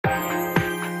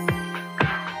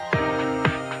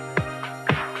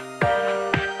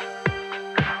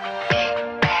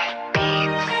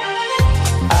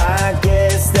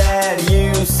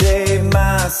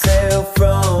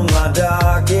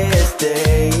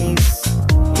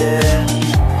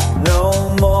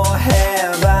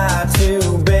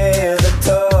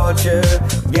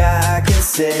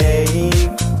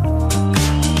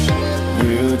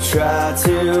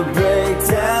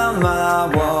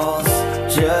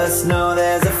Just know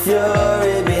there's a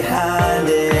fury behind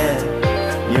it.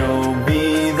 You'll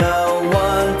be the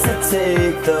one to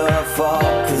take the fall,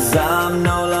 'cause I'm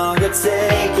no longer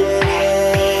taking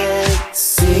it.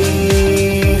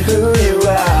 See who you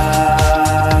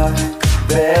are.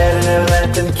 Better never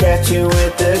let them catch you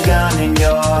with the gun in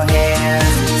your hand.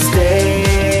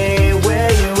 Stay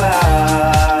where you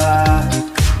are.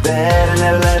 Better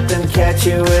never let them catch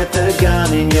you with the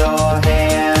gun in your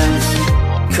hands.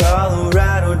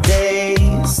 Colorado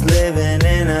days, living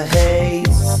in a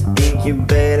haze.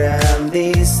 Incubator, at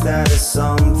least that is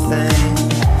something.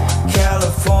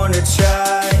 California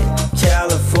tried,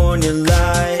 California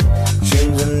lied.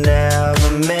 Dreams are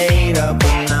never made up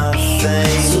of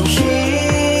nothing. So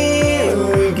here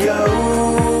we go.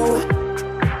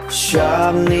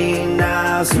 Sharpening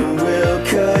knives and we'll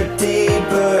cut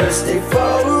deeper. Stay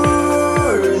for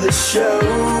the show.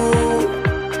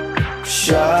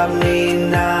 Sharpening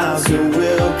knives and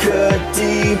we'll cut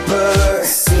deeper.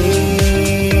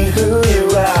 See who you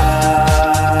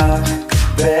are.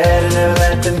 Better never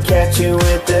let them catch you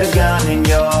with the gun in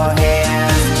your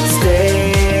hand.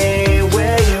 Stay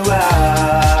where you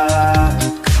are.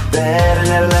 Better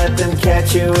never let them catch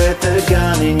you with the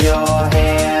gun in your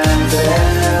hand.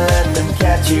 Better never let them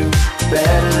catch you.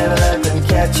 Better never let them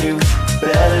catch you.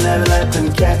 Better never let them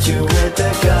catch you with the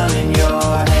gun in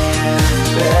your hand.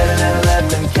 Better never let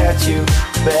them catch you.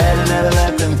 Better never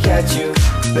let them catch you.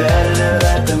 Better never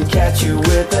let them catch you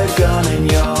with the gun in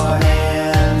your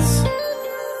hands.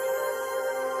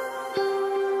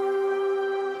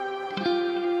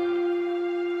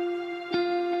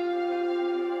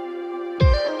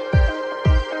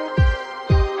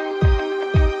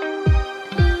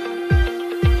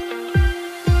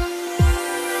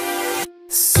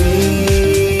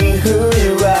 See who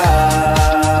you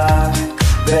are.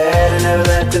 Better never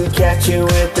let them catch you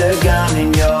with the gun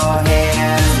in your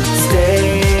hand.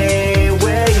 Stay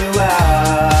where you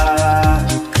are.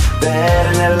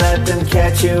 Better never let them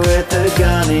catch you with the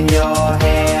gun in your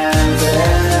hand.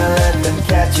 Better never let them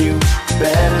catch you.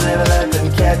 Better never let them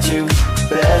catch you.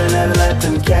 Better never let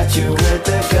them catch you with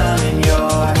the gun in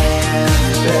your hand.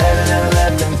 Better never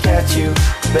let them catch you.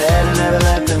 Better never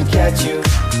let them catch you.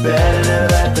 Better never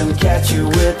let them catch you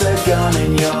with the gun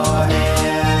in your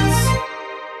hand.